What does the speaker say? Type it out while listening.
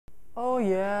Oh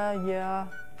yeah, yeah.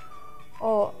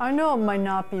 Oh, I know it might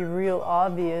not be real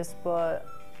obvious, but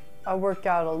I work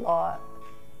out a lot.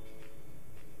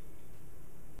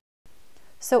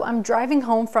 So I'm driving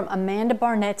home from Amanda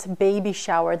Barnett's baby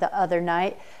shower the other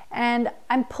night, and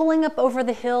I'm pulling up over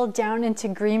the hill down into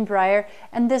Greenbrier,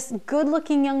 and this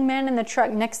good-looking young man in the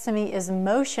truck next to me is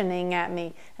motioning at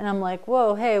me, and I'm like,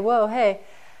 whoa, hey.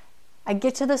 I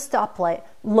get to the stoplight,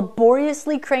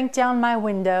 laboriously crank down my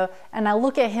window, and I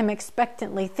look at him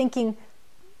expectantly, thinking,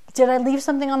 did I leave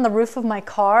something on the roof of my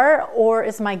car, or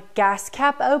is my gas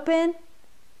cap open?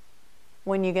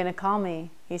 When you gonna call me?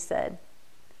 He said.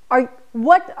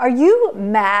 Are you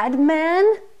mad,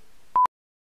 man?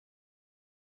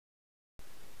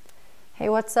 Hey,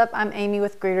 what's up? I'm Amy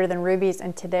with Greater Than Rubies,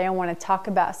 and today I want to talk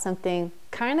about something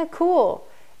kind of cool.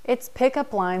 It's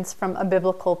pickup lines from a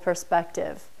biblical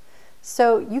perspective.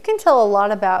 So you can tell a lot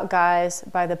about guys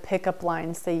by the pickup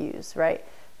lines they use, right?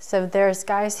 So there's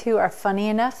guys who are funny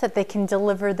enough that they can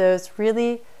deliver those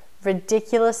really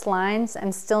ridiculous lines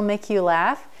and still make you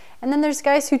laugh. And then there's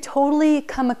guys who totally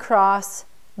come across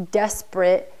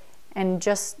desperate and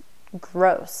just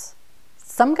gross.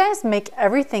 Some guys make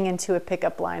everything into a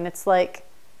pickup line. It's like,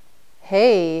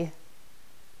 hey,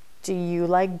 do you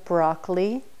like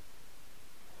broccoli?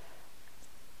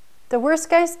 The worst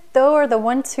guys, though, are the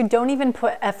ones who don't even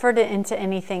put effort into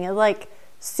anything. It's like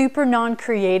super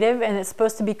non-creative, and it's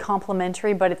supposed to be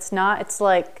complimentary, but it's not. It's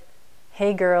like,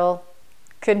 hey girl,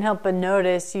 couldn't help but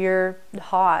notice you're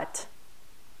hot.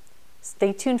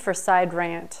 Stay tuned for side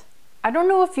rant. I don't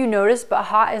know if you noticed, but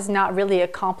hot is not really a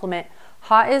compliment.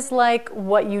 Hot is like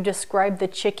what you describe the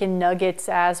chicken nuggets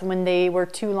as when they were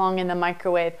too long in the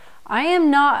microwave. I am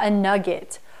not a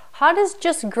nugget. Hot is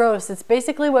just gross. It's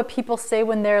basically what people say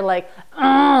when they're like,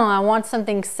 I want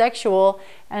something sexual,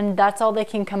 and that's all they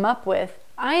can come up with.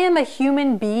 I am a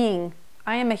human being.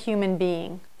 I am a human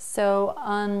being. So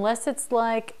unless it's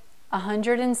like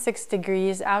 106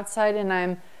 degrees outside and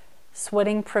I'm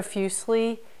sweating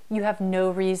profusely, you have no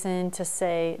reason to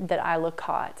say that I look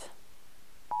hot.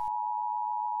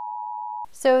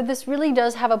 So this really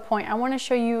does have a point. I want to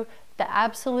show you the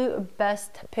absolute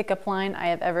best pickup line I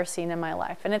have ever seen in my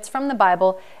life. And it's from the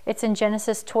Bible. It's in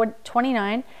Genesis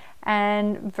 29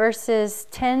 and verses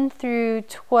 10 through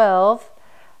 12.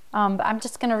 But I'm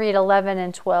just going to read 11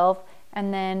 and 12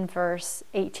 and then verse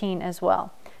 18 as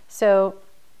well. So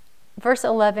verse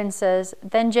 11 says,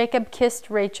 Then Jacob kissed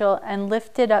Rachel and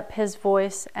lifted up his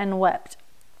voice and wept.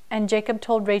 And Jacob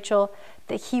told Rachel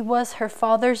that he was her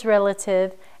father's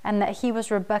relative and that he was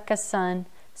Rebekah's son.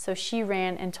 So she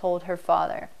ran and told her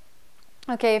father.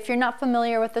 Okay, if you're not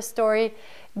familiar with the story,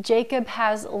 Jacob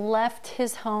has left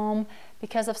his home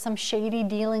because of some shady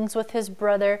dealings with his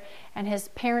brother, and his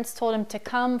parents told him to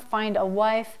come find a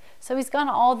wife. So he's gone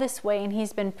all this way, and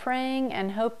he's been praying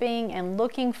and hoping and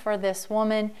looking for this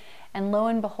woman, and lo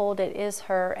and behold, it is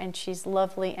her, and she's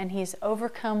lovely, and he's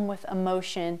overcome with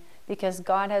emotion because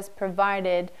God has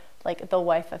provided like the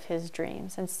wife of his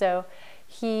dreams. And so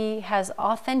he has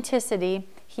authenticity.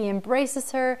 He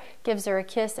embraces her, gives her a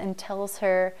kiss, and tells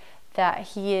her that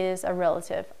he is a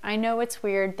relative. I know it's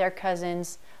weird, they're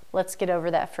cousins. Let's get over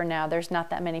that for now. There's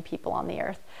not that many people on the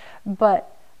earth.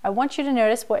 But I want you to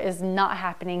notice what is not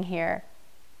happening here.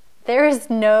 There is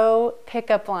no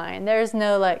pickup line. There's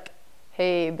no like,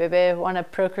 hey, baby, want to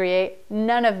procreate?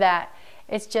 None of that.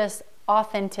 It's just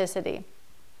authenticity.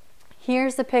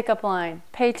 Here's the pickup line.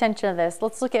 Pay attention to this.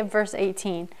 Let's look at verse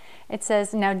 18. It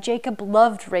says, Now Jacob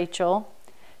loved Rachel,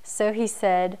 so he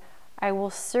said, I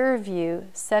will serve you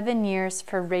 7 years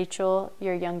for Rachel,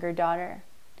 your younger daughter.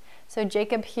 So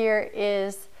Jacob here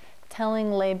is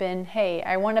telling Laban, hey,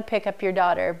 I want to pick up your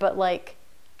daughter, but like,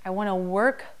 I want to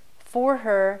work for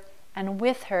her and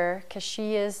with her because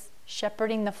she is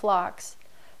shepherding the flocks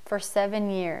for 7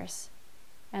 years.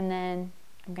 And then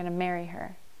I'm going to marry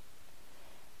her.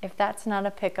 If that's not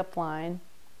a pickup line,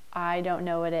 I don't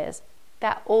know what is.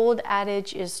 That old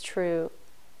adage is true.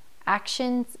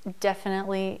 Actions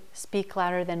definitely speak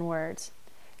louder than words.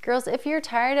 Girls, if you're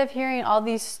tired of hearing all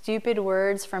these stupid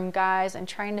words from guys and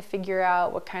trying to figure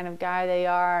out what kind of guy they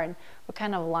are and what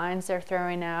kind of lines they're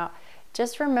throwing out,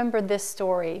 just remember this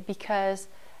story, because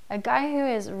a guy who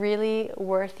is really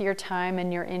worth your time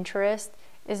and your interest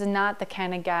is not the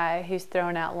kind of guy who's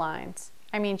throwing out lines.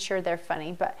 I mean, sure, they're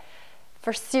funny, but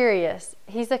for serious,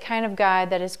 he's the kind of guy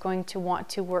that is going to want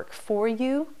to work for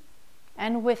you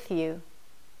and with you.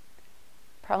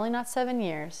 Probably not 7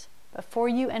 years, but for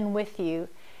you and with you.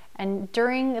 And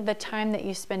during the time that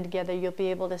you spend together, you'll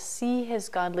be able to see his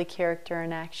godly character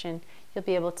in action. You'll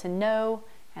be able to know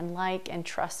and like and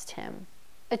trust him.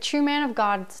 A true man of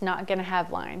God is not going to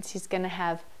have lines. He's going to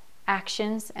have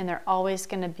actions, and they're always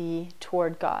going to be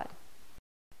toward God.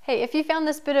 Hey, if you found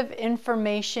this bit of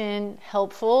information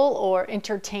helpful or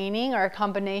entertaining or a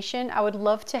combination, I would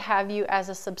love to have you as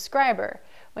a subscriber.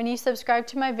 When you subscribe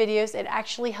to my videos, it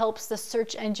actually helps the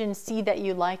search engine see that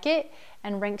you like it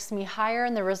and ranks me higher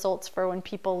in the results for when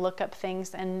people look up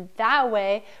things, and that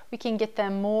way we can get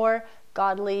them more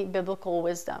godly biblical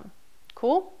wisdom.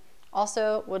 Cool?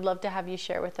 Also, would love to have you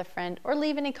share with a friend or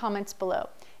leave any comments below.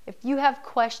 If you have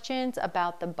questions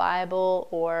about the Bible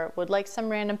or would like some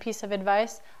random piece of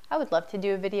advice, I would love to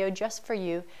do a video just for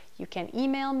you. You can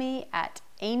email me at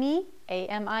Amy,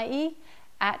 A-M-I-E,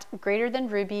 at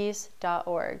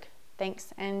greaterthanrubies.org.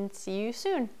 Thanks, and see you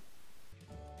soon.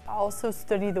 I also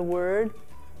study the Word,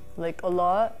 like, a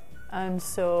lot, and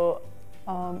so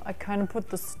I kind of put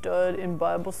the stud in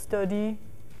Bible study.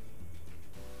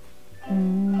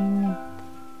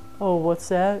 Oh, what's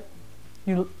that?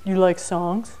 You like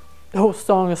songs? Oh,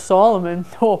 Song of Solomon.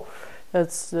 Oh,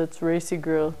 that's racy,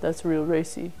 girl. That's real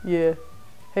racy. Yeah.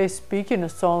 Hey, speaking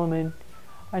of Solomon,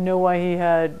 I know why he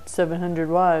had 700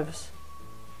 wives.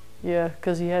 Yeah,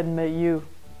 'cause he hadn't met you.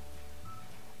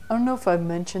 I don't know if I've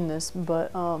mentioned this,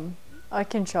 but I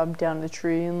can chop down a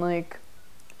tree in like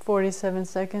 47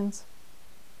 seconds.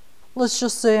 Let's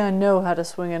just say I know how to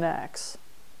swing an axe.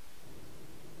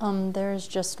 There's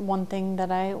just one thing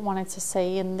that I wanted to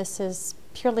say, and this is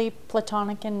purely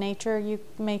platonic in nature. You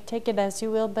may take it as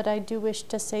you will, but I do wish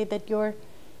to say that your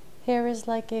hair is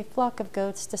like a flock of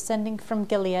goats descending from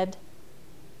Gilead.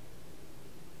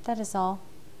 That is all.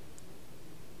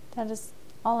 That is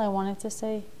all I wanted to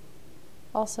say.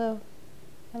 Also,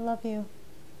 I love you.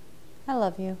 I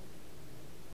love you.